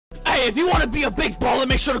if you want to be a big baller,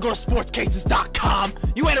 make sure to go to sportscases.com.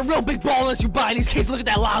 You ain't a real big baller unless you buy these cases. Look at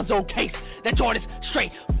that Lonzo case. That joint is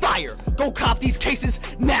straight fire. Go cop these cases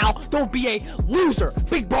now. Don't be a loser.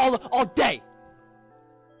 Big baller all day.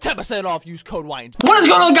 10% off, use code YNG. What is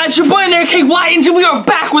going on, guys? It's your boy YNG, and we are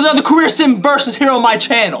back with another career sim versus here on my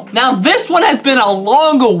channel. Now, this one has been a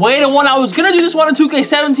long awaited one. I was gonna do this one in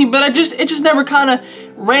 2K17, but it just never kind of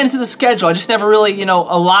ran into the schedule. I just never really, you know,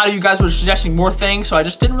 a lot of you guys were suggesting more things, so I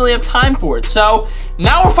just didn't really have time for it. So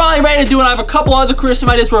now we're finally ready to do it. I have a couple other career sim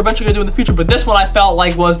ideas we're eventually gonna do in the future, but this one I felt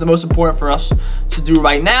like was the most important for us to do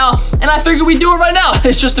right now, and I figured we'd do it right now.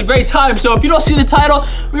 It's just a great time. So if you don't see the title,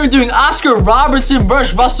 we are doing Oscar Robertson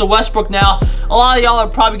versus Russell Westbrook. Now, a lot of y'all are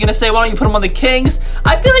probably gonna say, why don't you put him on the Kings?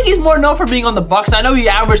 I feel like he's more known for being on the Bucks. I know he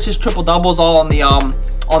averaged his triple doubles all on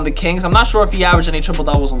the Kings. I'm not sure if he averaged any triple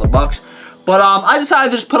doubles on the Bucks. But I decided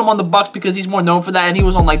to just put him on the Bucks because he's more known for that, and he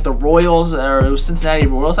was on like the Royals, or it was Cincinnati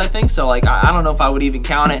Royals, I think. So like I don't know if I would even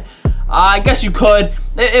count it. I guess you could.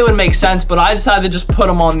 It would make sense, but I decided to just put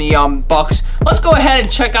him on the Bucks. Let's go ahead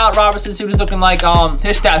and check out Robertson, see what he's looking like.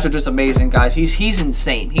 His stats are just amazing, guys. He's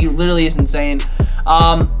insane. He literally is insane.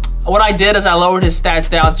 What I did is I lowered his stats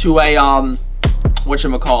down to a a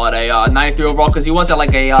 93 overall, because he was at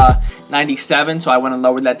like a 97, so I went and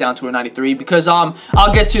lowered that down to a 93 because I'll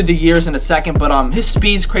get to the years in a second, but his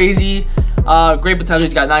speed's crazy. Great potential.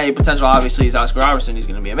 He's got 98 potential. Obviously, he's Oscar Robertson. He's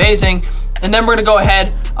gonna be amazing. And then we're gonna go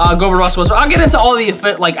ahead, go over Russell Westbrook. I'll get into all the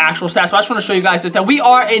like actual stats, but I just want to show you guys this, that we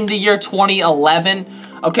are in the year 2011.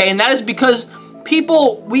 Okay, and that is because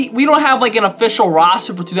people, we don't have like an official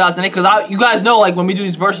roster for 2008, because you guys know, like when we do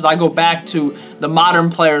these verses, I go back to the modern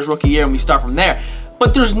players rookie year and we start from there.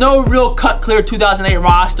 But there's no real cut clear 2008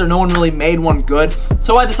 roster. No one really made one good.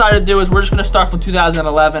 So what I decided to do is we're just gonna start from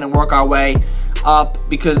 2011 and work our way up,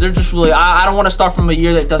 because they're just really, I don't want to start from a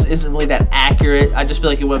year that isn't really that accurate. I just feel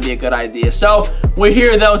like it wouldn't be a good idea. So we're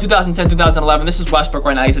here though, 2010, 2011. This is Westbrook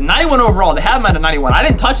right now. He's a 91 overall. They have him at a 91. I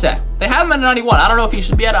didn't touch that. They have him at a 91. I don't know if he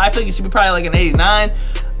should be at it. I think he should be probably like an 89.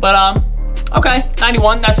 But okay,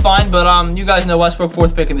 91, that's fine. But you guys know Westbrook,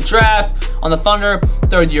 4th pick in the draft on the Thunder,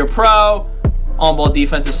 3rd-year pro. On-ball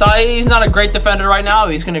defensive side. He's not a great defender right now.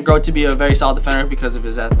 He's going to grow to be a very solid defender because of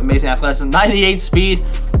his amazing athleticism. 98 speed.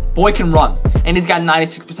 Boy can run. And he's got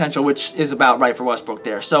 96 potential, which is about right for Westbrook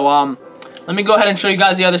there. So, let me go ahead and show you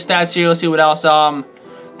guys the other stats here. Let's see what else.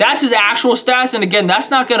 That's his actual stats. And again, that's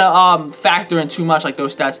not going to factor in too much like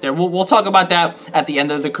those stats there. We'll talk about that at the end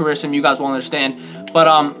of the career sim. You guys will understand. But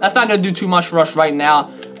that's not going to do too much for us right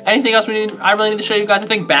now. Anything else I really need to show you guys? I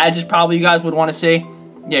think badges probably you guys would want to see.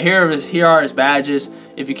 Yeah, here are his badges,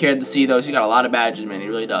 if you cared to see those. He's got a lot of badges, man. He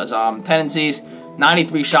really does. Tendencies,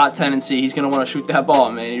 93 shot tendency. He's going to want to shoot that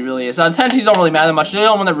ball, man. He really is. Tendencies don't really matter much. The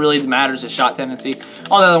only one that really matters is shot tendency.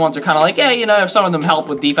 All the other ones are kind of like, yeah, you know, if some of them help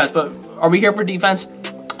with defense. But are we here for defense?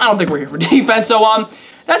 I don't think we're here for defense. So,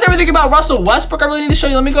 that's everything about Russell Westbrook I really need to show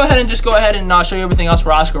you. Let me go ahead and show you everything else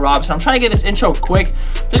for Oscar Robertson. I'm trying to get this intro quick,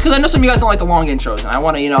 just because I know some of you guys don't like the long intros, and I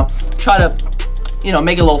want to, you know, try to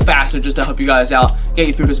make it a little faster just to help you guys out, get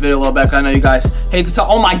you through this video a little bit. I know you guys hate to tell.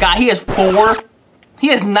 Oh my God, he has 4. He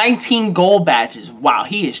has 19 gold badges. Wow,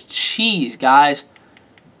 he is cheese, guys.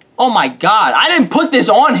 Oh my God, I didn't put this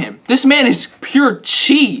on him. This man is pure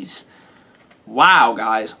cheese. Wow,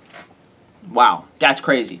 guys. Wow, that's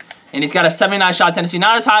crazy. And he's got a 79 shot tendency,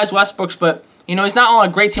 not as high as Westbrook's, but you know, he's not on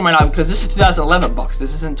a great team right now because this is 2011 Bucks.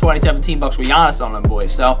 This isn't 2017 Bucks with Giannis on them,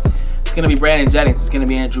 boys. So it's going to be Brandon Jennings. It's going to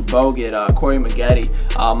be Andrew Bogut, Corey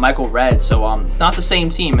Maggette, Michael Redd. So it's not the same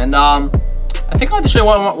team. And I think I want to show you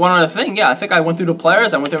one other thing. Yeah, I think I went through the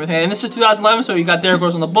players. I went through everything. And this is 2011, so you got Derrick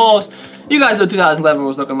Rose on the Bulls. You guys know 2011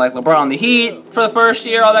 was looking like LeBron on the Heat for the first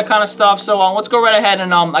year, all that kind of stuff. So let's go right ahead,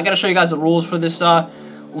 and I got to show you guys the rules for this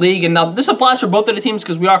league. And this applies for both of the teams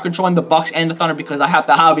because we are controlling the Bucks and the Thunder, because I have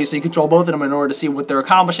to obviously control both of them in order to see what they're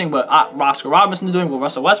accomplishing, what Oscar Robertson's doing, what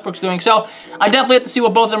Russell Westbrook's doing. So I definitely have to see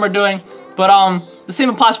what both of them are doing. But the same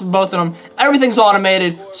applies for both of them. Everything's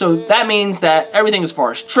automated, so that means that everything as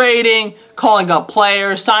far as trading, calling up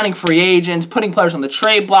players, signing free agents, putting players on the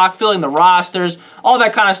trade block, filling the rosters, all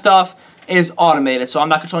that kind of stuff is automated. So I'm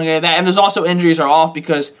not controlling any of that. And there's also injuries are off,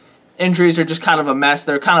 because injuries are just kind of a mess.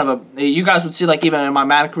 They're kind of you guys would see, like, even in my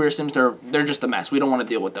Madden career sims, they're just a mess. We don't want to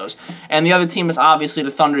deal with those. And the other team is obviously the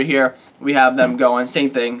Thunder here. We have them going. Same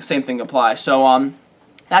thing applies. So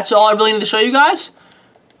that's all I really need to show you guys.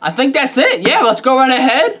 I think that's it. Yeah, let's go right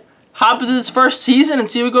ahead. Hop into this first season and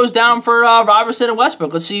see what goes down for Robertson and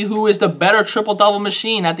Westbrook. Let's see who is the better triple-double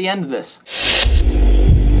machine at the end of this.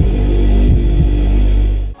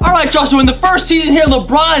 right, y'all, so in the first season here,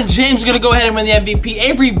 LeBron James is going to go ahead and win the MVP.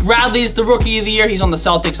 Avery Bradley is the Rookie of the Year. He's on the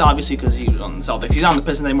Celtics, obviously, because he was on the Celtics. He's not on the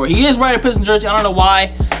Pistons anymore. He is wearing a Pistons jersey. I don't know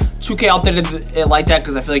why 2K updated it like that,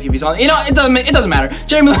 because I feel like if he's on, you know, it doesn't matter.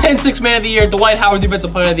 Jamie Lin, 6th Man of the Year. Dwight Howard,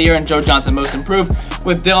 Defensive Player of the Year. And Joe Johnson, Most Improved,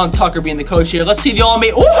 with Dylan Tucker being the coach here. Let's see the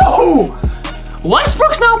All-NBA. Ooh!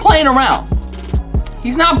 Westbrook's not playing around.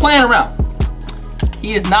 He's not playing around.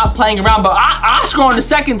 He is not playing around, but Oscar on the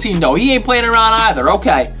second team, though. He ain't playing around either.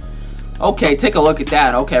 Okay. Okay, take a look at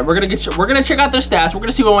that. Okay, we're gonna check out their stats. We're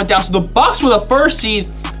gonna see what went down. So the Bucks were the 1st seed,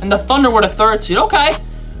 and the Thunder were the 3rd seed. Okay.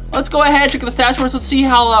 Let's go ahead and check the stats first. Let's see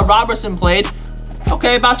how Robertson played.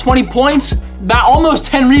 Okay, about 20 points, about almost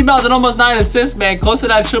 10 rebounds, and almost 9 assists, man. Close to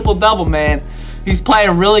that triple-double, man. He's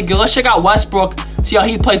playing really good. Let's check out Westbrook. See how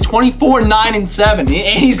he played 24, 9, and 7.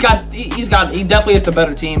 And he definitely is the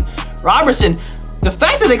better team. Robertson, the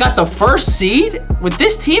fact that they got the 1st seed with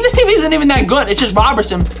this team isn't even that good. It's just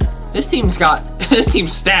Robertson. This team's stacked. This team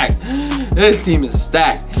is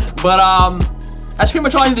stacked. But that's pretty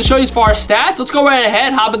much all I need to show you as far as stats. Let's go right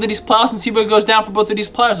ahead, hop into these playoffs and see what goes down for both of these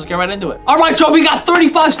players. Let's get right into it. All right, y'all, we got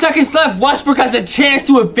 35 seconds left. Westbrook has a chance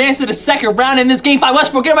to advance to the 2nd round in this game. By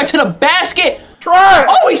Westbrook, get right to the basket. Try.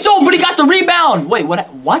 Oh, he sold, but he got the rebound. Wait,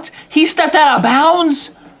 what? He stepped out of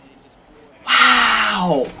bounds?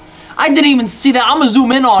 Wow. I didn't even see that. I'm going to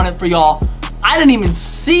zoom in on it for y'all. I didn't even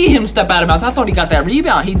see him step out of bounds. I thought he got that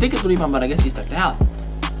rebound. He did get the rebound, but I guess he stepped out.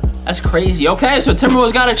 That's crazy. Okay, so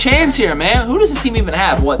Timberwolves got a chance here, man. Who does this team even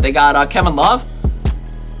have? What, they got Kevin Love?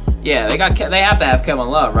 Yeah, they have to have Kevin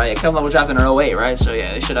Love, right? Kevin Love was drafted in 08, right? So,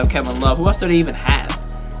 yeah, they should have Kevin Love. Who else do they even have?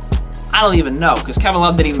 I don't even know, because Kevin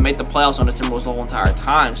Love didn't even make the playoffs on this Timberwolves the whole entire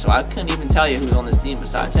time, so I couldn't even tell you who's on this team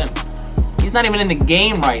besides him. He's not even in the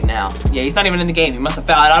game right now. Yeah, he's not even in the game. He must have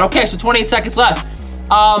fouled out. Okay, so 28 seconds left.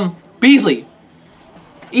 Beasley.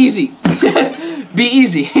 Easy. Be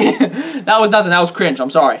easy. That was nothing. That was cringe. I'm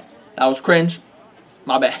sorry. That was cringe.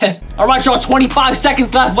 My bad. All right, y'all. 25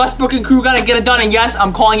 seconds left. Westbrook and crew got to get it done. And yes,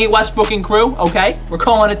 I'm calling it Westbrook and crew. Okay, we're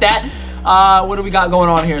calling it that. What do we got going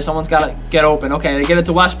on here? Someone's got to get open. Okay, they get it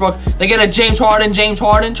to Westbrook. They get it to James Harden. James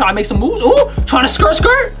Harden. Try to make some moves. Ooh, trying to skirt.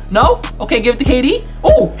 No. Okay, give it to KD.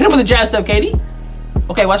 Ooh, hit him with a jab step, KD.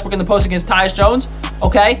 Okay, Westbrook in the post against Tyus Jones.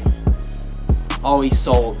 Okay. Oh, he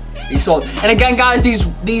sold. He sold. And again, guys,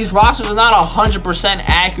 these rosters are not 100%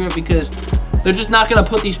 accurate because they're just not going to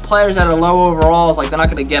put these players that are low overalls. Like, they're not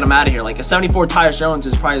going to get them out of here. Like, a 74 Tyus Jones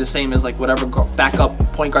is probably the same as, like, whatever backup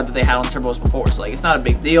point guard that they had on the Timberwolves before. So, like, it's not a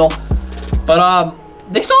big deal. But,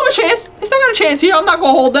 they still have a chance. They still got a chance here. I'm not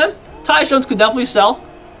going to hold them. Tyus Jones could definitely sell.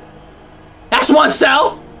 That's one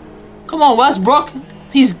sell. Come on, Westbrook.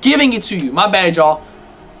 He's giving it to you. My bad, y'all.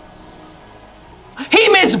 He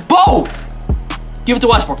missed both. Give it to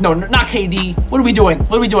Westbrook. No, not KD. What are we doing?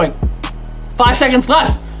 What are we doing? 5 seconds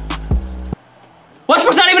left.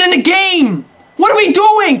 Westbrook's not even in the game. What are we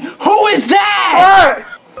doing? Who is that?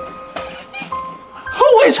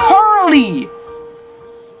 Who is Hurley?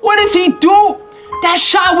 What does he do? That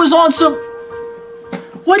shot was on some...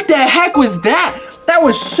 What the heck was that? That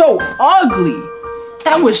was so ugly.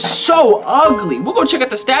 That was so ugly. We'll go check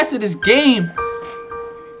out the stats of this game.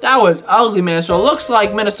 That was ugly, man. So it looks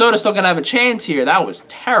like Minnesota's still gonna have a chance here. That was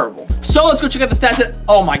terrible. So let's go check out the stats.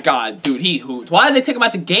 Oh my God, dude, he hooped. Why did they take him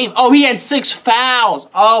out the game? Oh, he had 6 fouls.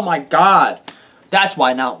 Oh my God. That's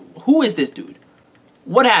why. Now, who is this dude?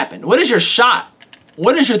 What happened? What is your shot?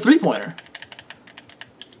 What is your 3-pointer?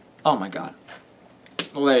 Oh my God.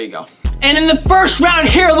 Well, there you go. And in the first round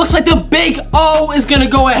here, it looks like the big O is gonna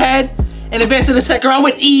go ahead and advance to the 2nd round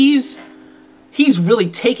with ease. He's really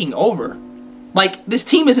taking over. Like, this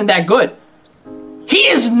team isn't that good. He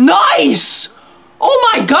is nice! Oh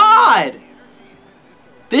my God!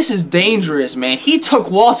 This is dangerous, man. He took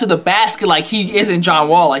Wall to the basket like he isn't John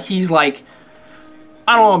Wall. Like, he's like...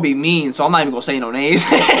 I don't want to be mean, so I'm not even going to say no names.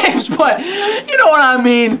 But, you know what I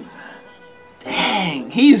mean. Dang,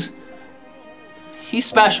 he's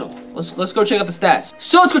special. Let's go check out the stats.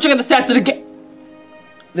 So, let's go check out the stats of the game.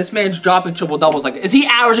 This man's dropping triple-doubles like... Is he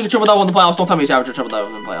averaging a triple-double in the playoffs? Don't tell me he's averaging a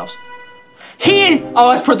triple-double in the playoffs.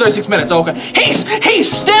 Oh, that's per 36 minutes. Okay.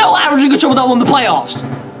 He's still averaging a triple-double in the playoffs.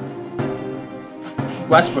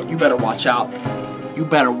 Westbrook, you better watch out. You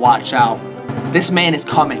better watch out. This man is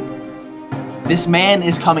coming. This man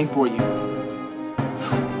is coming for you.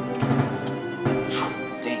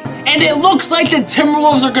 Dang. And it looks like the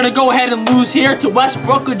Timberwolves are going to go ahead and lose here to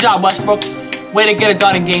Westbrook. Good job, Westbrook. Way to get it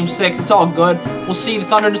done in Game 6. It's all good. We'll see the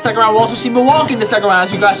Thunder in the 2nd round. We'll also see Milwaukee in the 2nd round,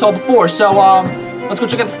 as you guys saw before. So, let's go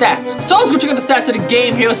check out the stats. So let's go check out the stats of the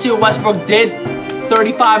game here. Let's see what Westbrook did.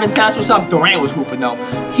 35 and 10. What's up? Durant was hooping though.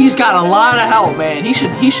 He's got a lot of help, man. He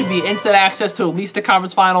should be instant access to at least the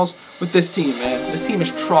conference finals with this team, man. This team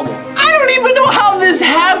is trouble. I don't even know how this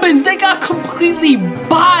happens. They got completely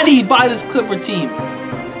bodied by this Clipper team.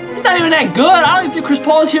 It's not even that good. I don't even think Chris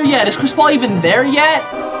Paul is here yet. Is Chris Paul even there yet?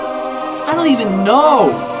 I don't even know.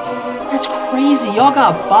 That's crazy. Y'all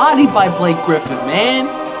got bodied by Blake Griffin, man.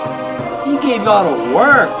 He gave y'all the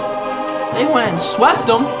work. They went and swept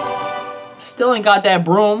them. Still ain't got that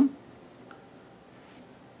broom.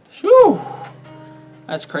 Whew.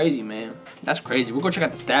 That's crazy, man. That's crazy. We'll go check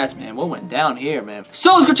out the stats, man. What went down here, man?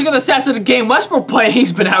 So let's go check out the stats of the game. Westbrook playing.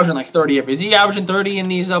 He's been averaging like 30 every. Is he averaging 30 in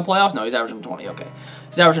these playoffs? No, he's averaging 20. Okay.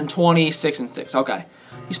 He's averaging 20, 6 and 6. Okay.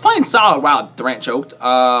 He's playing solid. Wow, Durant choked.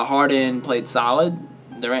 Harden played solid.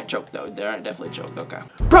 Durant choked, though. Durant definitely choked. Okay.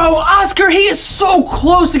 Bro, Oscar, he is so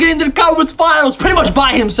close to getting to the conference finals pretty much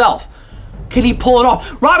by himself. Can he pull it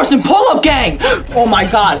off? Robertson, pull up, gang! Oh, my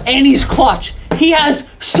God. And he's clutch. He has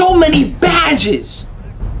so many badges.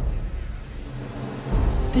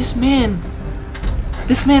 This man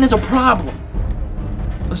is a problem.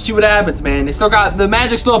 Let's see what happens, man. They still got the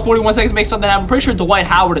Magic still have 41 seconds to make something happen. I'm pretty sure Dwight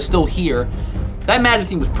Howard is still here. That Magic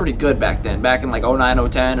team was pretty good back then, back in like 09,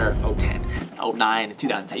 010, or 010, 09,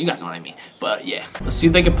 2010. You guys know what I mean. But yeah, let's see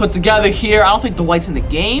if they can put together here. I don't think Dwight's in the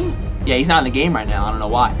game. Yeah, he's not in the game right now. I don't know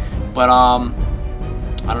why. But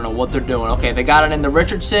I don't know what they're doing. Okay, they got it in the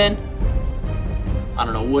Richardson. I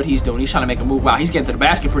don't know what he's doing. He's trying to make a move. Wow, he's getting to the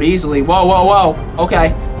basket pretty easily. Whoa, whoa, whoa.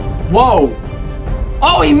 Okay. Whoa.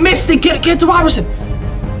 Oh, he missed it. Get it to Robertson.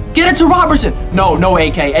 Get it to Robertson. No,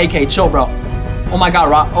 AK. AK, chill, bro. Oh, my God,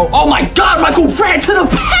 oh, my God. Michael ran to the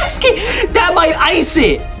basket. That might ice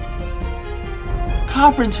it.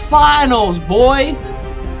 Conference finals, boy.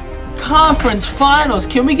 Conference finals.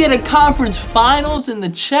 Can we get a conference finals in the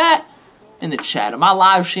chat? In the chat. Am I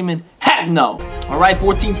live streaming? Heck no. All right,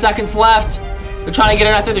 14 seconds left. They're trying to get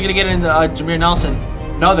in. I think they're going to get it into Jameer Nelson.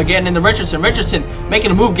 No, they're getting into Richardson. Richardson making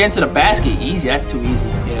a move, getting to the basket. Easy. That's too easy.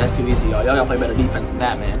 Yeah, that's too easy, y'all. Y'all got to play better defense than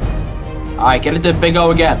that, man. All right, get it to Big O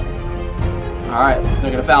again. All right,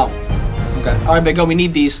 they're going to foul. Okay. All right, Big O, we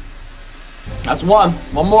need these. That's one.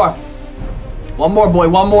 One more. One more, boy.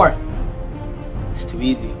 One more. It's too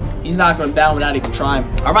easy. He's knocking him down without even trying.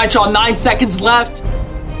 All right, y'all. 9 seconds left.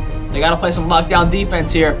 They got to play some lockdown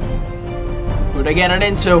defense here. Who are they getting it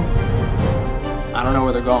into? I don't know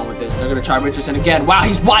where they're going with this. They're going to try Richardson again. Wow,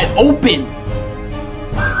 he's wide open.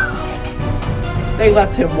 They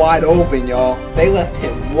left him wide open, y'all. They left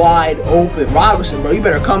him wide open. Robertson, bro, you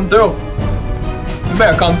better come through. You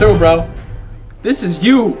better come through, bro. This is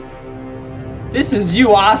you. This is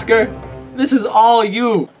you, Oscar. This is all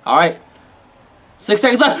you. All right. 6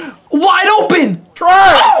 seconds left. Wide open. Try.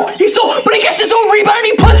 Oh, but he gets his own rebound and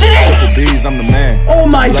he puts it in. Oh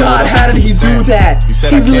my God, how did he do that?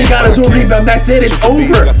 He really got his own rebound. That's it. It's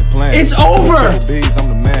over. It's over.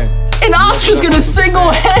 And Oscar's gonna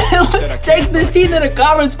single-handedly take this team to the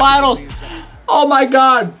conference finals. Oh my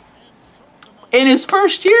God. In his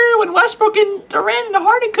first year, when Westbrook and Durant and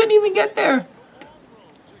Harden couldn't even get there.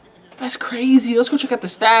 That's crazy. Let's go check out the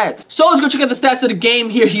stats. So let's go check out the stats of the game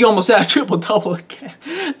here. He almost had a triple-double again.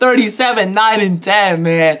 37, 9, and 10,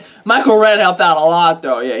 man. Michael Redd helped out a lot,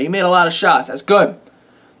 though. Yeah, he made a lot of shots. That's good.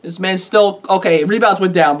 This man's still... Okay, rebounds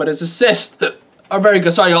went down, but his assists are very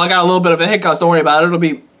good. Sorry, y'all. I got a little bit of a hiccups. Don't worry about it. It'll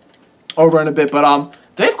be over in a bit. But,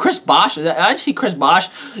 they have Chris Bosh. I just see Chris Bosh.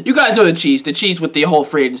 You guys know the Chiefs. The Chiefs with the whole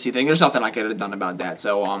free agency thing. There's nothing I could have done about that.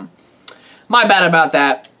 So, my bad about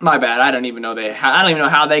that. My bad. I don't even know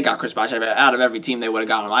how they got Chris Bosh. Out of every team they would have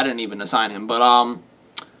got him. I didn't even assign him. But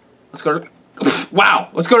let's go to wow.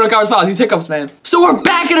 Let's go to the conference finals. These hiccups, man. So we're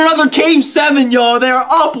back in another Game 7, y'all. They're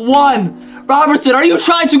up 1. Robertson, are you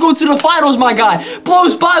trying to go to the finals, my guy?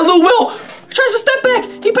 Blows by Lou Will. Tries to step back.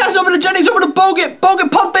 He passes over to Jennings, over to Bogut.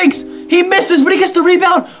 Bogut pump fakes. He misses, but he gets the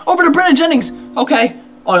rebound. Over to Brandon Jennings. Okay.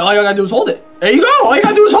 All you gotta do is hold it. There you go. All you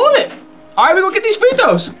gotta do is hold it. All right, we go get these free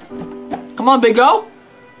throws. Come on, Big O.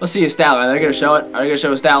 Let's see his stat line. They're going to show it. Are they going to show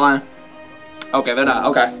his stat line? Okay, they're not.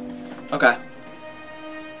 Okay. Okay.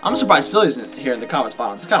 I'm surprised Philly's here in the conference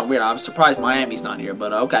finals. It's kind of weird. I'm surprised Miami's not here,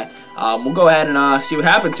 but okay. We'll go ahead and see what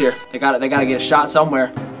happens here. They got to get a shot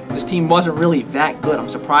somewhere. This team wasn't really that good. I'm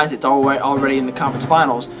surprised it's already in the conference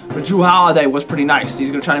finals. But Drew Holiday was pretty nice. He's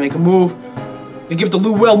going to try to make a move. They give it to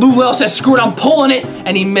Lou Will. Lou Will says, screw it, I'm pulling it.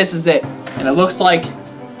 And he misses it. And it looks like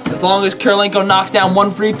as long as Kirilenko knocks down one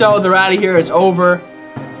free throw, they're out of here. It's over.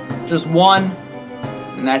 Just one.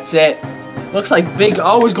 And that's it. Looks like Big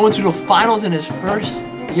O is going to the finals in his first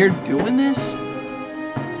year doing this.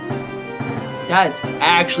 That's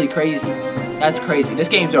actually crazy. That's crazy. This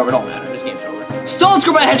game's over. It don't matter. This game's over. So let's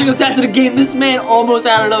go right ahead and check the stats of the game. This man almost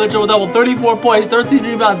had another triple-double. 34 points, 13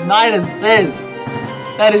 rebounds, 9 assists.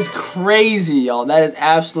 That is crazy, y'all. That is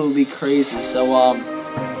absolutely crazy. So,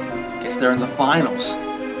 guess they're in the finals.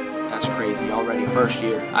 That's crazy already, first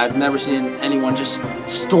year. I've never seen anyone just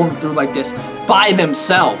storm through like this by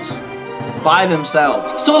themselves. By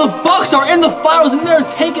themselves. So the Bucks are in the finals and they're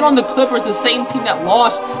taking on the Clippers, the same team that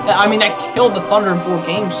lost, that killed the Thunder in 4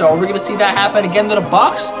 games. So are we going to see that happen again to the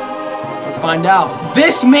Bucks? Let's find out.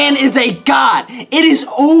 This man is a god. It is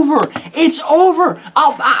over. It's over.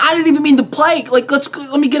 I didn't even mean to play. Like,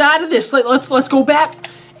 let me get out of this. Let's go back.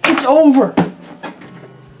 It's over.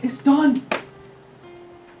 It's done.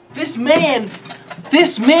 This man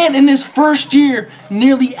in his first year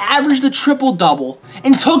nearly averaged a triple-double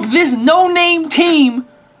and took this no-name team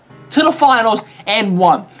to the finals and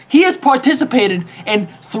won. He has participated in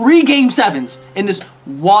 3 Game 7s in this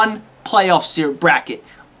one playoff series bracket,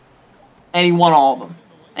 and he won all of them,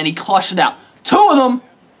 and he clutched it out. 2 of them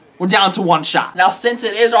were down to 1 shot. Now, since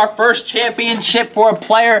it is our first championship for a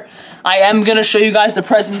player, I am gonna show you guys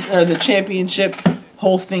the championship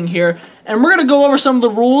whole thing here, and we're gonna go over some of the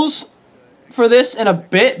rules for this in a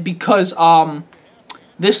bit because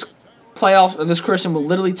this Christian will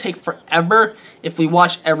literally take forever if we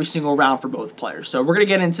watch every single round for both players. So we're gonna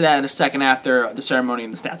get into that in a second after the ceremony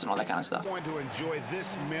and the stats and all that kind of stuff. Going to enjoy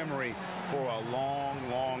this memory for a long,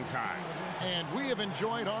 long time. And we have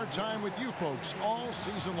enjoyed our time with you folks all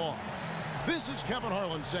season long. This is Kevin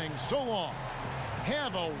Harlan saying so long.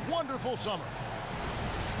 Have a wonderful summer.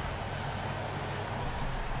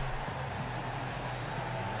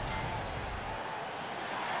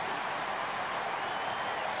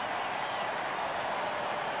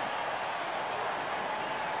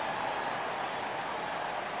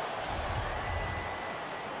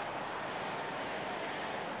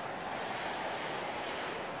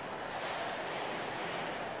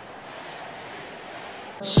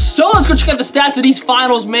 So let's go check out the stats of these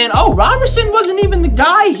finals, man. Oh, Robertson wasn't even the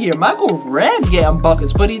guy here. Michael Redd getting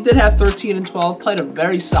buckets, but he did have 13 and 12. Played a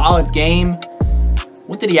very solid game.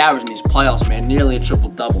 What did he average in these playoffs, man? Nearly a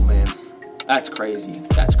triple-double, man. That's crazy.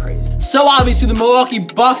 That's crazy. So obviously the Milwaukee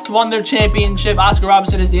Bucks won their championship. Oscar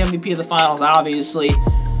Robertson is the MVP of the finals, obviously.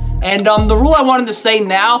 And the rule I wanted to say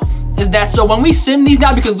now is that so when we sim these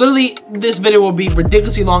now, because literally this video will be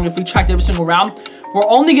ridiculously long if we tracked every single round, we're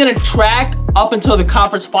only going to track up until the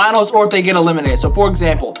conference finals or if they get eliminated. So, for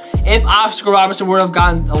example, if Oscar Robertson would have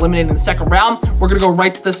gotten eliminated in the second round, we're going to go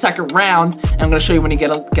right to the second round, and I'm going to show you when he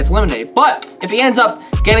gets eliminated. But if he ends up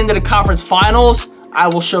getting to the conference finals, I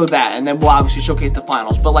will show that, and then we'll obviously showcase the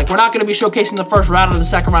finals. But, like, we're not going to be showcasing the first round or the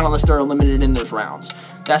second round unless they're eliminated in those rounds.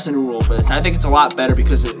 That's the new rule for this. And I think it's a lot better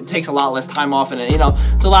because it takes a lot less time off, and, you know,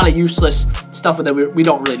 it's a lot of useless stuff that we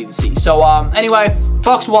don't really need to see. So, anyway,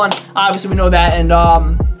 Bucks won. Obviously, we know that, and,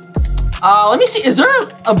 let me see. Is there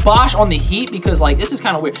a Bosch on the Heat? Because, like, this is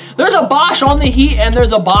kind of weird. There's a Bosch on the Heat, and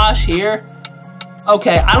there's a Bosch here.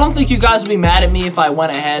 Okay, I don't think you guys would be mad at me if I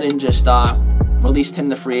went ahead and just, released him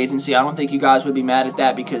to free agency. I don't think you guys would be mad at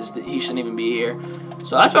that because he shouldn't even be here.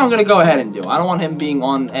 So that's what I'm going to go ahead and do. I don't want him being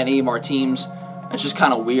on any of our teams. It's just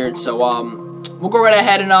kind of weird. So, we'll go right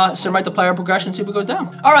ahead and simulate the player progression and see what goes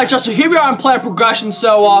down. All right, so here we are in player progression.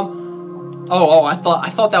 So, I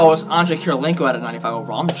thought that was Andre Kirilenko at a 95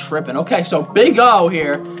 overall. I'm tripping. Okay, so Big O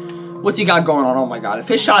here. What's he got going on? Oh my God. If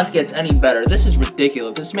his shot gets any better, this is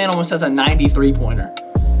ridiculous. This man almost has a 93-pointer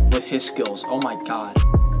with his skills. Oh my God.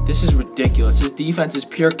 This is ridiculous. His defense is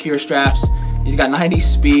pure cure straps. He's got 90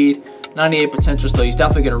 speed, 98 potential, so he's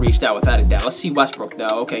definitely going to reach that without a doubt. Let's see Westbrook,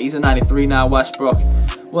 though. Okay, he's a 93 now, Westbrook.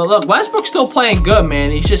 Well, look, Westbrook's still playing good,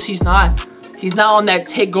 man. He's not on that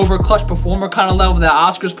takeover clutch performer kind of level that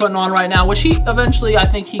Oscar's putting on right now, which he eventually, I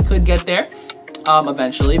think he could get there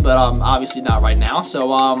eventually, but obviously not right now.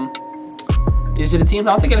 So, these are the teams. I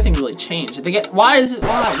don't think anything really changed. Why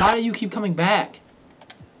do you keep coming back?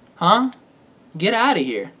 Huh? Get out of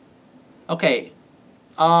here. Okay.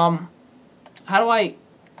 How do I...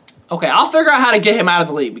 Okay, I'll figure out how to get him out of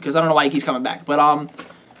the league because I don't know why he keeps coming back. But,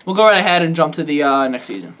 we'll go right ahead and jump to the next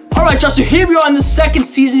season. Alright, Justin, here we are in the second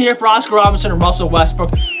season here for Oscar Robertson and Russell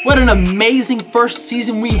Westbrook. What an amazing first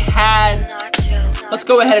season we had. Let's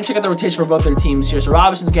go ahead and check out the rotation for both their teams here. So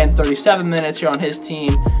Robinson's getting 37 minutes here on his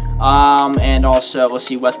team. And also, let's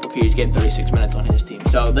see, Westbrook here, he's getting 36 minutes on his team.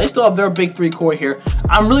 So they still have their big 3 core here.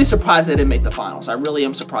 I'm really surprised they didn't make the finals. I really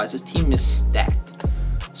am surprised. This team is stacked.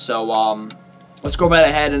 So, let's go right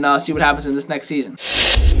ahead and see what happens in this next season.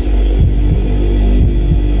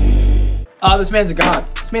 This man's a god.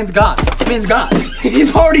 This man's a god. This man's a god. He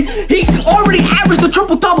already averaged the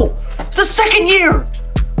triple-double. It's the second year.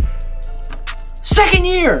 Second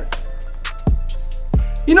year.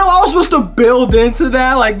 You know, I was supposed to build into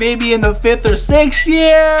that, like maybe in the 5th or 6th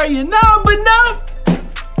year, you know, but no.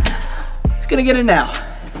 He's gonna get it now.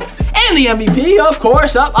 And the MVP, of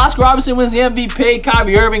course. Oscar Robertson wins the MVP.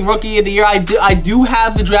 Kyrie Irving, Rookie of the Year. I do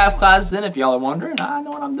have the draft classes in, if y'all are wondering. I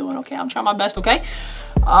know what I'm doing, okay? I'm trying my best, okay?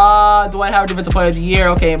 Dwight Howard, Defensive Player of the Year.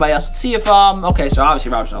 Okay, anybody else? Let's see if, okay, so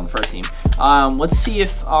obviously Robertson on the first team. Let's see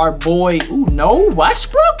if our boy, ooh, no,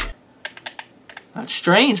 Westbrook? That's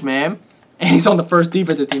strange, man. And he's on the first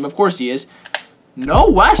defensive team. Of course he is. No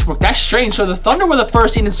Westbrook. That's strange. So the Thunder were the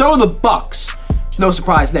first team, and so were the Bucks. No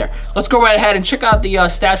surprise there. Let's go right ahead and check out the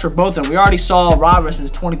stats for both of them. We already saw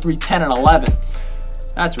Robertson's 23, 10, and 11.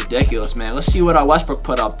 That's ridiculous, man. Let's see what Westbrook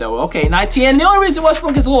put up, though. Okay, 19. And the only reason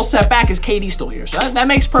Westbrook is a little set back is KD's still here. So that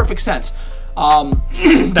makes perfect sense.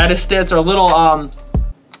 That his stats are a little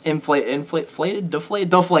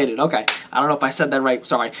deflated. Okay, I don't know if I said that right.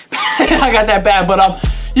 Sorry, I got that bad. But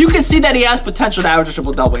you can see that he has potential to average a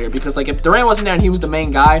triple-double here, because like if Durant wasn't there and he was the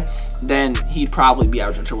main guy, then he'd probably be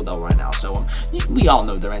averaging a triple-double right now. So we all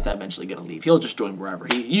know Durant's eventually gonna leave. He'll just join wherever.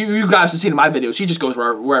 You guys have seen in my videos. He just goes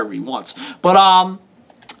wherever he wants. But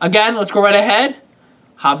again, let's go right ahead.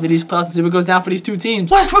 Hop into these playoffs and see what goes down for these two teams.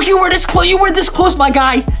 Westbrook, you were this close. You were this close, my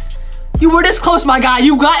guy. You were this close, my guy.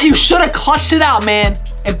 You should have clutched it out, man.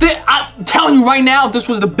 I'm telling you right now, if this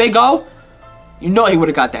was the Big O, you know he would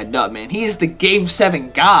have got that dub, man. He is the Game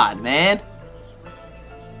 7 god, man.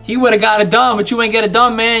 He would have got it done, but you ain't get it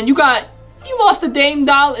done, man. You lost to Dame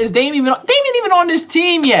Doll. Is Dame even on this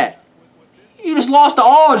team yet? You just lost to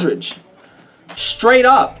Aldridge. Straight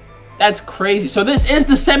up. That's crazy. So this is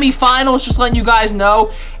the semifinals, just letting you guys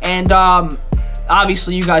know. And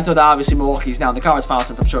obviously you guys know that obviously Milwaukee's now in the conference finals,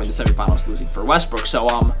 since I'm showing the semifinals losing for Westbrook. So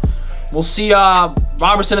we'll see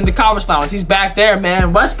Robertson in the conference finals. He's back there,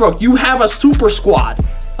 man. Westbrook, you have a super squad.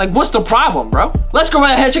 Like, what's the problem, bro? Let's go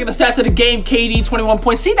right ahead and check the stats of the game. KD, 21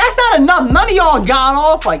 points. See, that's not enough. None of y'all got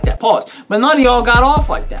off like that. Pause. But none of y'all got off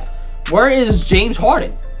like that. Where is James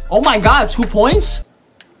Harden? Oh, my God. 2 points?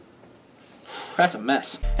 That's a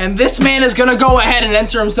mess. And this man is going to go ahead and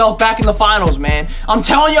enter himself back in the finals, man. I'm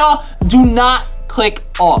telling y'all, do not click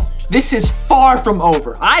off. This is far from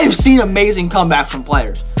over. I have seen amazing comebacks from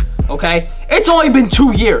players. Okay? It's only been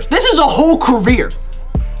 2 years. This is a whole career.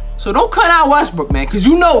 So don't cut out Westbrook, man, because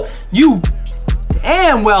you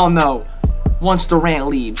damn well know once Durant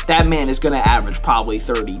leaves, that man is going to average probably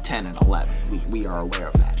 30, 10, and 11. We are aware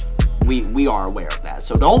of that. We are aware of that.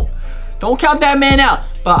 So don't count that man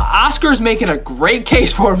out. But Oscar's making a great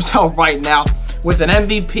case for himself right now with an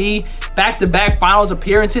MVP, back-to-back finals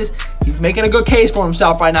appearances. He's making a good case for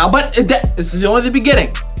himself right now. But this is only the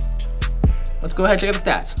beginning. Let's go ahead and check out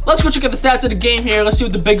the stats. Let's go check out the stats of the game here. Let's see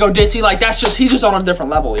what the Big O did. See, like, he's just on a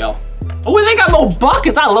different level, yo. Oh, and they got Mo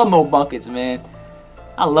Buckets. I love Mo Buckets, man.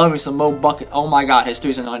 I love me some Mo Bucket. Oh, my God. His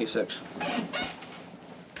three's a 96.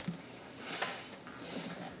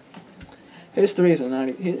 His three is a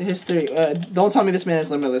 90. His three. Don't tell me this man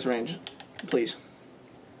is limitless range. Please.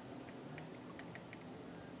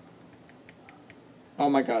 Oh,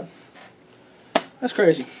 my God. That's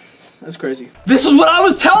crazy. That's crazy. This is what I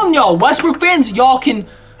was telling y'all. Westbrook fans, y'all can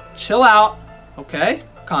chill out, okay?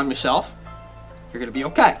 Calm yourself. You're going to be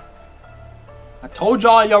okay. I told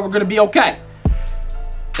y'all were going to be okay.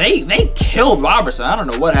 They killed Robertson. I don't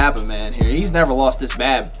know what happened, man, here. He's never lost this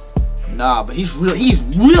bad. Nah, but he is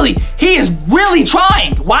really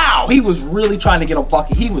trying. Wow, he was really trying to get a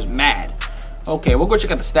bucket. He was mad. Okay, we'll go check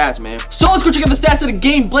out the stats, man. So let's go check out the stats of the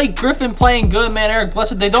game. Blake Griffin playing good, man. Eric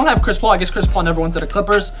Bledsoe. They don't have Chris Paul. I guess Chris Paul never went to the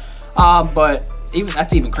Clippers. But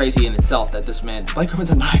that's even crazy in itself that this man, Blake Griffin's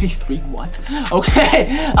a 93. What?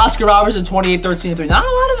 Okay. Oscar Robertson, 28, 13, 3. Not a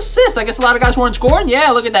lot of assists. I guess a lot of guys weren't scoring.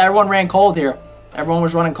 Yeah, look at that. Everyone ran cold here. Everyone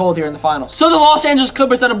was running cold here in the finals. So the Los Angeles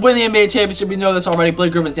Clippers that have won the NBA championship. We know this already.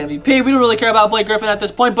 Blake Griffin's the MVP. We don't really care about Blake Griffin at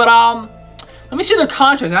this point. But let me see their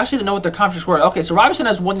contracts. I actually didn't know what their contracts were. Okay, so Robertson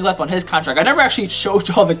has 1 year left on his contract. I never actually showed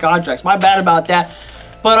y'all the contracts. My bad about that.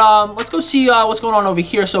 But let's go see what's going on over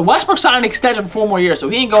here. So Westbrook signed an extension for 4 more years, so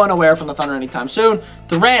he ain't going nowhere from the Thunder anytime soon.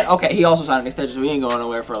 Durant, okay, he also signed an extension, so he ain't going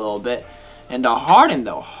nowhere for a little bit. And Harden,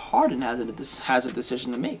 though, Harden has a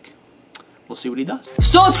decision to make. We'll see what he does.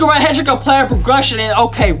 So let's go right ahead and check out player progression. And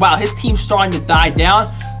okay, wow, his team's starting to die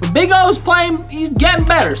down. But Big O's playing, he's getting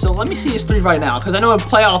better. So let me see his 3 right now, because I know in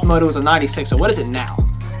playoff mode it was a 96. So what is it now?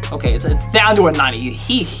 Okay, it's down to a 90.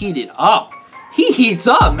 He heated up. He heats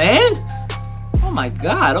up, man. Oh my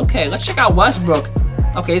God. Okay, let's check out Westbrook.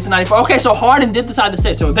 Okay, it's a 94. Okay, so Harden did decide to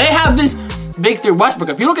stay. So they have this big 3. Westbrook,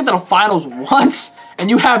 if you look at the finals once and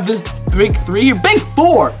you have this big 3, big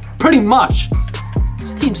 4, pretty much.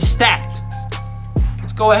 This team's stacked.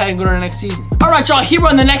 let's go ahead and go to the next season. All right, y'all, here we're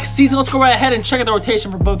on the next season. Let's go right ahead and check out the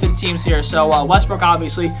rotation for both of the teams here. So Westbrook,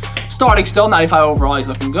 obviously, starting still, 95 overall. He's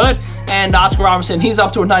looking good. And Oscar Robertson, he's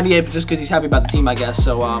up to a 98 just because he's happy about the team, I guess.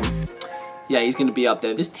 So, yeah, he's going to be up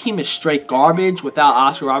there. This team is straight garbage without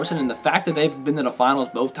Oscar Robertson, and the fact that they've been to the finals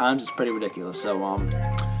both times is pretty ridiculous. So,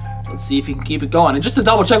 let's see if he can keep it going. And just to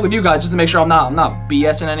double check with you guys, just to make sure I'm not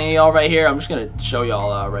BSing any of y'all right here, I'm just going to show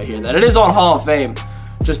y'all right here that it is on Hall of Fame.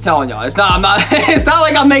 Just telling y'all, it's not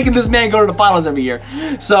like I'm making this man go to the finals every year.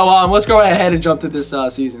 So, let's go right ahead and jump to this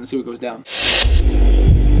season and see what goes down.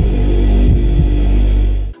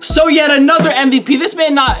 So yet another MVP. This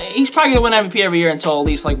man he's probably gonna win MVP every year until at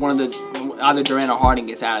least like one of the either Durant or Harden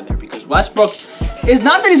gets out of there, because Westbrook is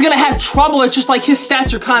not that he's gonna have trouble. It's just like his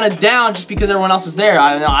stats are kind of down just because everyone else is there.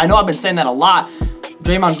 I know I've been saying that a lot.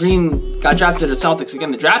 Draymond Green got drafted to the Celtics.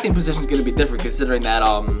 Again, the drafting position is gonna be different considering that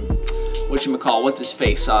what's his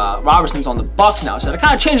face? Robertson's on the Bucks now, so that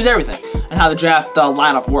kind of changes everything and how the draft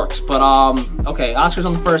lineup works. But okay, Oscar's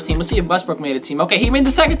on the first team. Let's see if Westbrook made a team. Okay, he made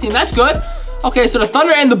the second team. That's good. Okay, so the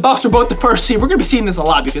Thunder and the Bucks are both the first team. We're gonna be seeing this a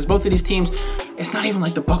lot because both of these teams, it's not even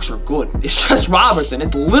like the Bucks are good. It's just Robertson.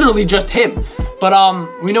 It's literally just him. But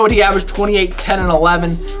we know what he averaged: 28, 10, and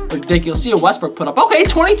 11. Ridiculous. See what Westbrook put up. Okay,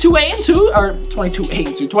 22, 8, and 2, or 22, 8,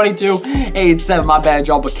 and 2, 22, 8, and 7. My bad,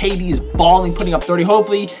 y'all. But KD is balling, putting up 30.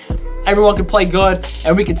 Hopefully, everyone can play good,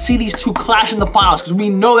 and we can see these two clash in the finals because we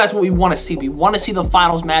know that's what we want to see. We want to see the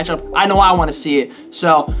finals matchup. I know I want to see it.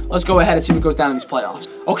 So let's go ahead and see what goes down in these playoffs.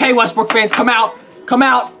 Okay, Westbrook fans, come out. Come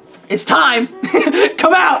out. It's time.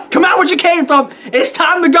 Come out. Come out where you came from. It's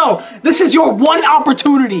time to go. This is your one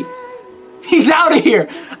opportunity. He's out of here.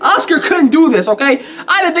 Oscar couldn't do this, okay?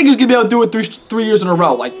 I didn't think he was going to be able to do it 3 years in a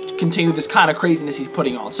row, like continue this kind of craziness he's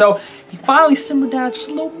putting on. So he finally simmered down just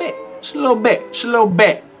a little bit. Just a little bit. Just a little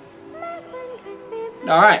bit.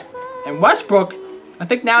 All right, and Westbrook, I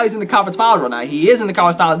think now he's in the conference finals right now. He is in the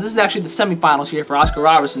conference finals. This is actually the semifinals here for Oscar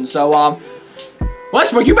Robertson. So,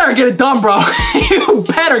 Westbrook, you better get it done, bro. You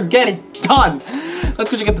better get it done. Let's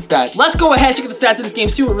go check out the stats. Let's go ahead and check out the stats of this game,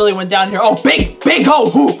 see what really went down here. Oh, big ho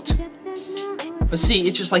hooped. But see,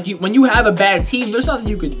 it's just like when you have a bad team, there's not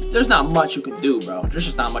much you can do, bro. There's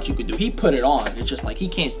just not much you can do. He put it on. It's just like he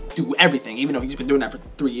can't do everything, even though he's been doing that for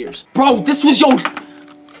 3 years. Bro, this was your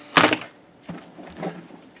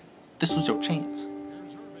chance.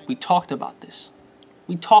 We talked about this.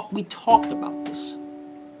 We talked about this.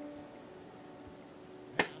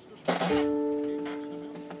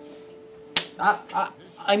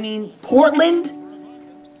 I mean, Portland,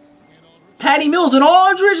 Patty Mills, and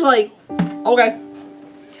Aldridge, like, okay.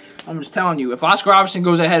 I'm just telling you, if Oscar Robertson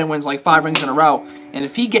goes ahead and wins like 5 rings in a row, and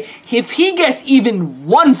if he gets even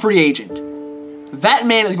one free agent, that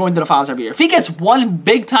man is going to the finals every year. If he gets one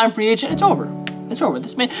big time free agent, it's over. It's over.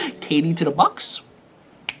 This man, KD to the Bucks.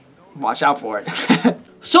 Watch out for it.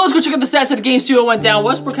 So let's go check out the stats of the game, see what went down.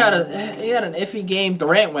 Westbrook had an iffy game.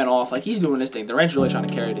 Durant went off. Like, he's doing this thing. Durant's really trying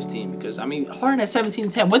to carry this team because, I mean, Harden at 17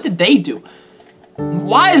 and 10. What did they do?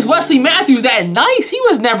 Why is Wesley Matthews that nice? He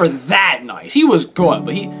was never that nice. He was good,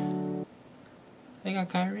 but they got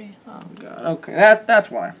Kyrie? Oh, God. Okay,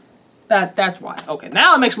 that's why. That's why. Okay,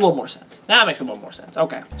 now it makes a little more sense.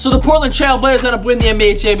 Okay. So the Portland Trail Blazers end up winning the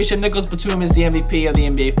NBA championship. Nicholas Batum is the MVP of the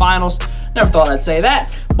NBA Finals. Never thought I'd say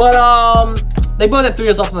that. But they both have 3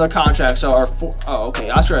 years left on their contract. So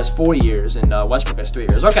Oscar has 4 years and Westbrook has 3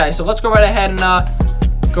 years. Okay, so let's go right ahead and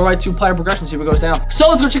go right to player progression, see what goes down. So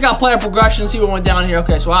let's go check out player progression, see what went down here.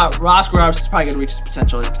 Okay, so Oscar Robertson's probably gonna reach his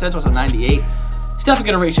potential. His potential is a 98. He's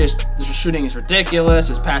definitely gonna reach his shooting is ridiculous,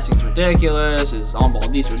 his passing is ridiculous, his on-ball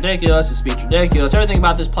D is ridiculous, his speed's ridiculous. Everything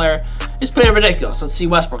about this player is pretty ridiculous. Let's see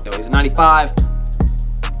Westbrook though. He's a 95.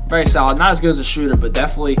 Very solid. Not as good as a shooter, but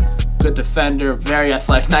definitely good defender. Very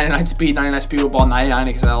athletic. 99 speed with ball, 99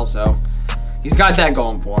 excel. So he's got that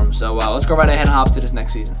going for him. So let's go right ahead and hop to this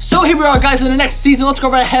next season. So here we are, guys, in the next season. Let's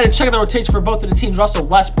go right ahead and check out the rotation for both of the teams. Russell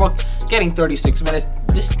Westbrook getting 36 minutes.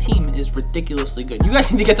 This team is ridiculously good. You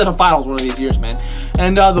guys need to get to the finals one of these years, man.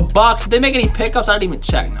 And the Bucks, did they make any pickups? I didn't even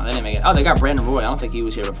check. No, they didn't make it. Oh, they got Brandon Roy. I don't think he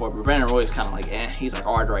was here before, but Brandon Roy is kind of like, he's like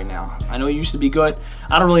hard right now. I know he used to be good.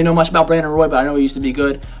 I don't really know much about Brandon Roy, but I know he used to be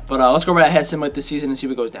good. But let's go right ahead and simulate this season and see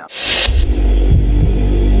what goes down.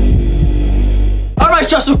 Alright,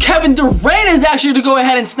 so Kevin Durant is actually to go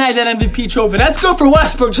ahead and snag that MVP trophy. That's good for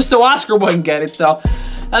Westbrook, just so Oscar wouldn't get it. So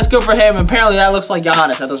that's good for him. Apparently that looks like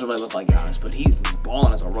Giannis. That doesn't really look like Giannis, but he's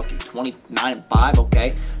balling as a rookie. 29 and 5,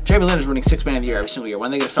 okay. Jeremy Lin is winning 6th man of the year every single year. When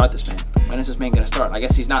are they gonna start this man? When is this man gonna start? I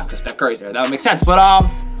guess he's not, because Steph Curry's there. That would make sense. But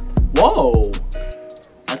whoa.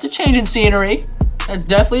 That's a change in scenery. That's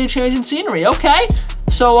definitely a change in scenery. Okay.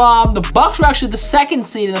 So, the Bucks were actually the 2nd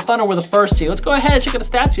seed and the Thunder were the 1st seed. Let's go ahead and check out the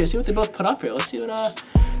stats here, see what they both put up here. Let's see what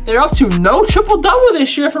they're up to. No triple-double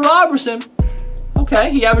this year for Robertson.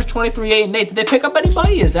 Okay, he averaged 23, 8, and 8. Did they pick up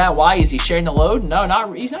anybody? Is that why? Is he sharing the load?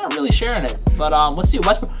 No, he's not really sharing it. But, let's see.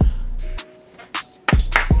 Westbrook.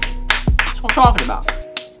 That's what I'm talking about.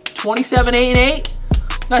 27, 8, and 8.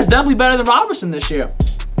 That's definitely better than Robertson this year.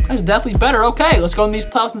 That's definitely better. Okay, let's go in these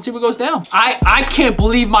playoffs and see what goes down. I can't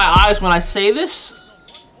believe my eyes when I say this,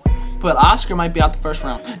 but Oscar might be out the 1st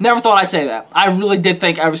round. Never thought I'd say that. I really did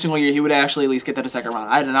think every single year he would actually at least get to the 2nd round.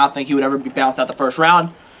 I did not think he would ever be bounced out the 1st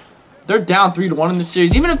round. They're down 3-1 in this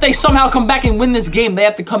series. Even if they somehow come back and win this game, they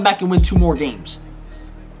have to come back and win 2 more games.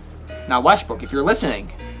 Now, Westbrook, if you're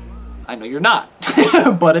listening, I know you're not,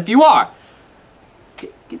 but if you are,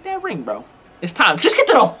 get that ring, bro. It's time. Just get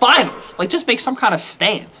to the finals. Like, just make some kind of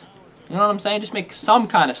stance. You know what I'm saying? Just make some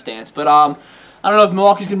kind of stance. But, I don't know if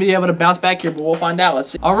Milwaukee's going to be able to bounce back here, but we'll find out. Let's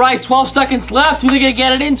see. All right, 12 seconds left. Who are they going to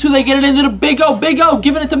get it into? They get it into the Big O. Big O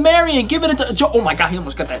giving it to Marion. Giving it to Joe. Oh, my God. He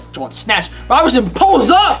almost got that joint snatch. Robertson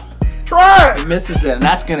pulls up. Try He misses it, and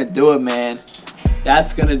that's going to do it, man.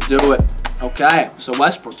 That's going to do it. Okay, so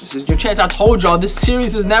Westbrook, this is your chance. I told y'all this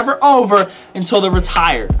series is never over until they're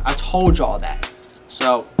retired. I told y'all that.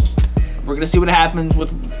 So, we're going to see what happens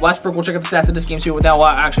with Westbrook. We'll check out the stats of this game, see what that will.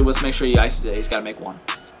 Actually, let's make sure he ices it. He's got to make 1.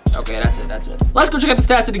 Okay, that's it. Let's go check out the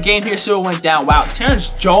stats of the game here, see what went down. Wow, Terrence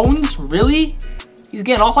Jones, really? He's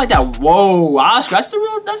getting off like that. Whoa, Oscar, that's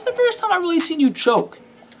the first time I've really seen you choke.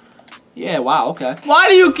 Yeah, wow, okay. Why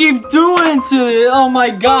do you keep doing to it? Oh my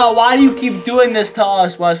God, why do you keep doing this to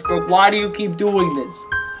us, Westbrook? Why do you keep doing this?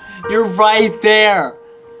 You're right there.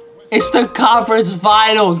 It's the conference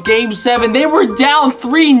finals, game 7. They were down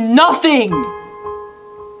 3-0.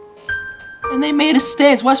 And they made a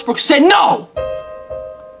stance. Westbrook said, no!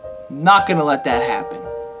 Not gonna let that happen.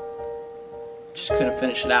 Just couldn't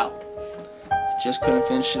finish it out. Just couldn't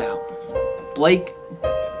finish it out. Blake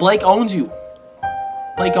owns you.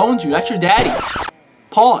 Blake owns you. That's your daddy.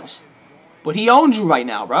 Pause. But he owns you right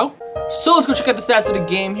now, bro. So let's go check out the stats of the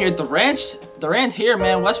game here. Durant's here,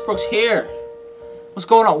 man. Westbrook's here. What's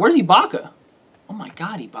going on? Where's Ibaka? Oh my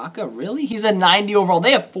God, Ibaka, really? He's a 90 overall.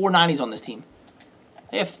 They have 4 90s on this team.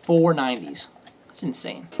 They have 4 90s. That's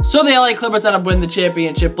insane. So the LA Clippers ended up winning the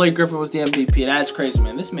championship. Blake Griffin was the MVP. That's crazy,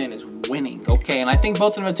 man. This man is winning. Okay, and I think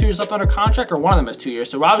both of them have 2 years left under contract, or one of them has 2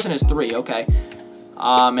 years. So Robinson has 3. Okay.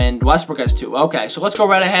 And Westbrook has 2. Okay, so let's go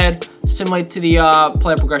right ahead, simulate to the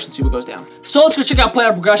player progression, see what goes down. So let's go check out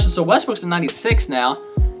player progression. So Westbrook's at 96 now.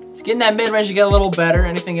 He's getting that mid-range to get a little better.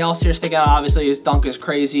 Anything else here stick out? Obviously, his dunk is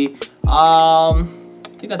crazy. I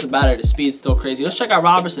think that's about it. His speed's still crazy. Let's check out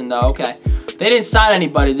Robertson, though. Okay. They didn't sign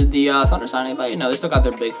anybody. Did the Thunder sign anybody? No, they still got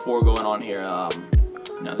their big 4 going on here.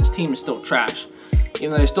 No, this team is still trash,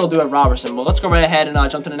 even though they still do have Robertson. But let's go right ahead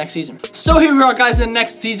and jump to the next season. So here we are, guys, in the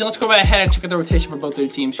next season. Let's go right ahead and check out the rotation for both their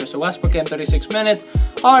teams here. So Westbrook getting 36 minutes.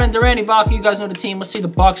 Harden, Durant, Ibaka, you guys know the team. Let's see the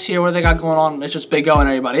Bucks here. What do they got going on? It's just Big O and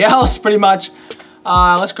everybody else, pretty much.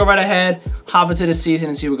 Let's go right ahead, hop into this season,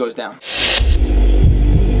 and see what goes down.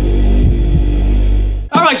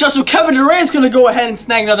 All right, so Kevin Durant's going to go ahead and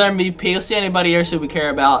snag another MVP. Let's see anybody here who we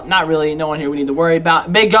care about. Not really. No one here we need to worry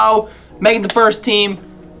about. Big O making the first team.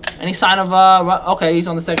 Any sign of, okay, he's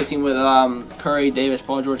on the second team with Curry, Davis,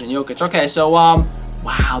 Paul George, and Jokic. Okay, so, wow,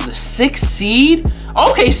 the 6th seed?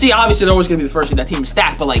 Okay, see, obviously they're always going to be the first seed. That team is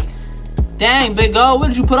stacked, but, like, dang, Big O, what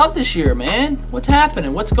did you put up this year, man? What's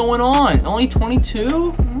happening? What's going on? Only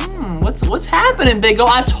 22? What's happening, Big O?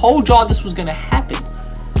 I told y'all this was going to happen.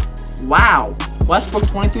 Wow. Westbrook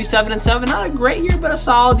 23, 7, and 7. Not a great year, but a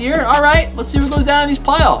solid year. All right, let's see what goes down in these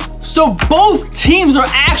playoffs. So both teams are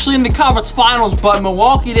actually in the conference finals, but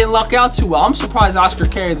Milwaukee didn't luck out too well. I'm surprised Oscar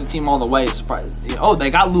carried the team all the way. Surprised. Oh, they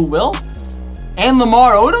got Lou Will and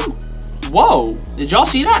Lamar Odom? Whoa, did y'all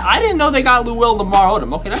see that? I didn't know they got Lou Will and Lamar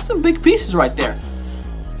Odom. Okay, that's some big pieces right there.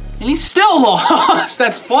 And he still lost.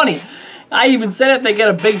 That's funny. I even said if they get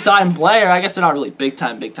a big-time player. I guess they're not really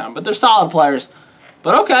big-time, but they're solid players.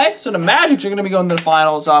 But okay, so the Magic are going to be going to the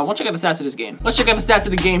finals. We'll check out the stats of this game. Let's check out the stats of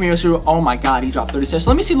the game here. So, oh my God, he dropped 36. So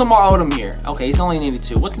let me see Lamar Odom here. Okay, he's only an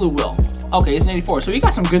 82. What's Lou Will? Okay, he's an 84. So he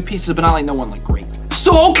got some good pieces, but not like no one like great.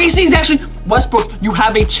 So OKC's actually, Westbrook, you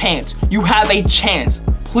have a chance. You have a chance.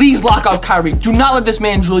 Please lock up Kyrie. Do not let this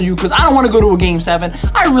man drill you, because I don't want to go to a game 7.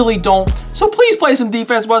 I really don't. So please play some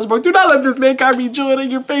defense, Westbrook. Do not let this man Kyrie drill it in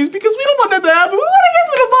your face, because we don't want that to happen. We want to get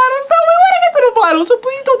to the finals. No, we want to get to the finals. So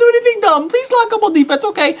please don't do anything dumb. Please lock up on defense.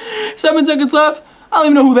 Okay, 7 seconds left. I don't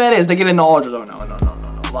even know who that is. They get in the Aldridge. Oh, no.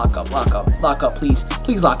 Lock up, please.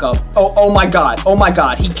 Please lock up. Oh my God.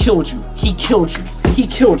 He killed you. He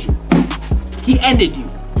ended you.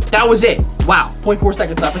 That was it. Wow, 0.4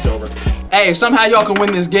 seconds left, it's over. Hey, if somehow y'all can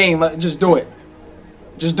win this game, just do it.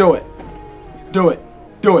 Just do it. Do it.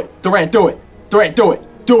 Do it. Durant, do it. Durant, do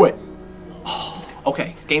it. Do it. Oh,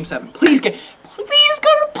 okay, game 7. Please go to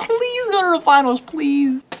the finals,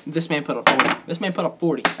 please. This man put up 40. This man put up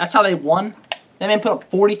 40. That's how they won. That man put up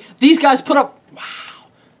 40. These guys put up, wow.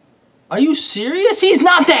 Are you serious? He's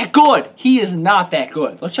not that good. He is not that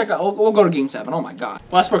good. Let's check out, we'll go to game 7. Oh my God.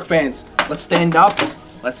 Westbrook fans, let's stand up.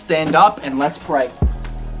 Let's stand up and let's pray.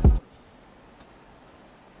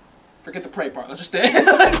 Forget the pray part. Let's just stand.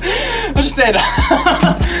 Let's just stand up.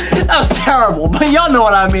 That was terrible, but y'all know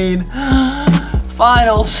what I mean.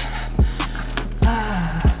 Finals.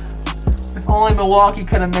 If only Milwaukee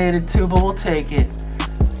could have made it too, but we'll take it.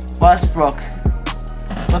 Westbrook.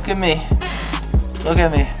 Look at me. Look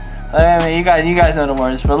at me. Look at me. You guys know the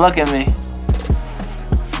words, but look at me.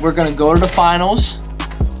 We're gonna go to the finals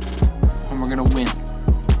and we're gonna win.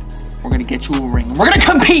 We're gonna get you a ring. We're gonna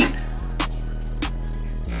compete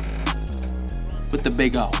with the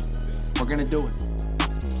big O. We're gonna do it.